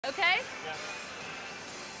Okay? Yeah.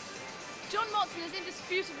 John Motson is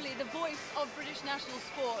indisputably the voice of British national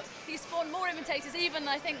sport. He's spawned more imitators even,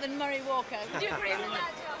 I think, than Murray Walker. Would you agree with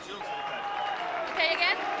that, John? Okay,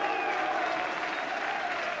 again?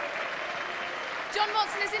 John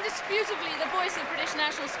Motson is indisputably the voice of British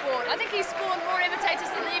national sport. I think he's spawned more imitators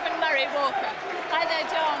than even Murray Walker. Hi there,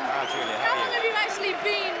 John. Hi, Julia. How long have you actually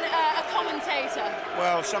been a commentator?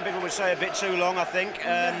 Well, some people would say a bit too long, I think.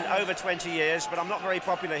 Over 20 years, but I'm not very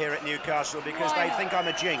popular here at Newcastle because they think I'm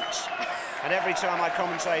a jinx. And every time I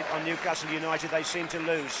commentate on Newcastle United, they seem to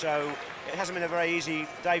lose. So it hasn't been a very easy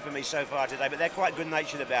day for me so far today, but they're quite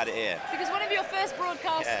good-natured about it here. Because one of your first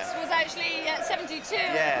broadcasts was actually 72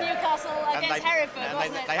 at Newcastle against Hereford,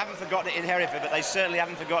 wasn't it? They haven't forgotten it in Hereford, but they certainly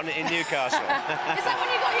haven't forgotten it in Newcastle. Is that when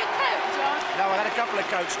you got your coat, John? No, I've had a couple of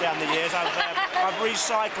coats down the years. I've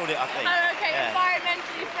recycled it, I think. Oh, okay,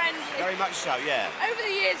 environmentally friendly. Very much so, yeah. Over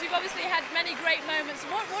the years, you've obviously had many great moments.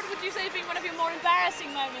 What would you say has been one of your more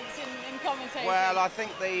embarrassing moments in commentating? Well, I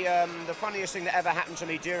think the funniest thing that ever happened to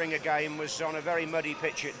me during a game was on a very muddy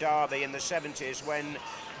pitch at Derby in the 70s when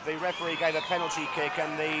the referee gave a penalty kick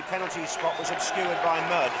and the penalty spot was obscured by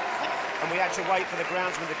mud, and we had to wait for the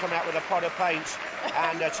groundsman to come out with a pot of paint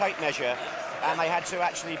and a tape measure, and they had to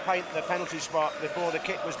actually paint the penalty spot before the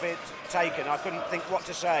kick was taken. I couldn't think what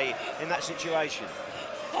to say in that situation.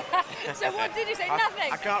 So what did you say?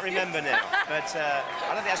 Nothing? I can't remember now, but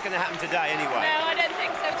I don't think that's going to happen today anyway. No, I don't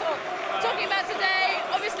think so. Talking about today,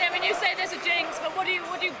 obviously, I mean, you say there's a jinx, but what do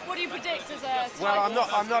you predict as a title? Well,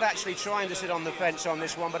 I'm not actually trying to sit on the fence on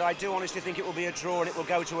this one, but I do honestly think it will be a draw and it will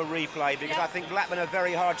go to a replay because I think Blackburn are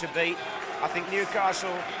very hard to beat. I think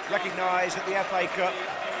Newcastle recognise that the FA Cup,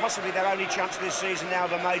 possibly their only chance this season now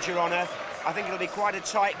of a major honour. I think it'll be quite a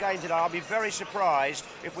tight game today. I'll be very surprised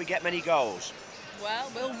if we get many goals.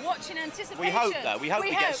 Well, we'll watch in anticipation. We hope, though. We hope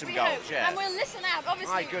we get some goals, yeah. And we'll listen out,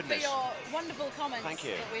 obviously, for goodness. your wonderful comments. Thank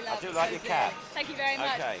you. That we love I do like your cat. Thank you very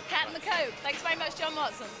much. Okay. Cat and the coat. Thanks very much, John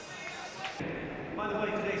Motson. By the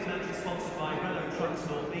way, today's match is sponsored by Renault Trucks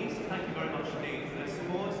North East. Thank you very much indeed for their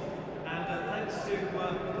support. And thanks to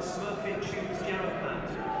the Smurfit Tubes Jarrow plant,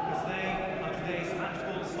 because they are today's match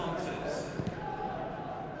ball sponsors.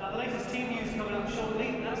 The latest team news coming up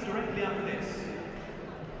shortly. That's directly after the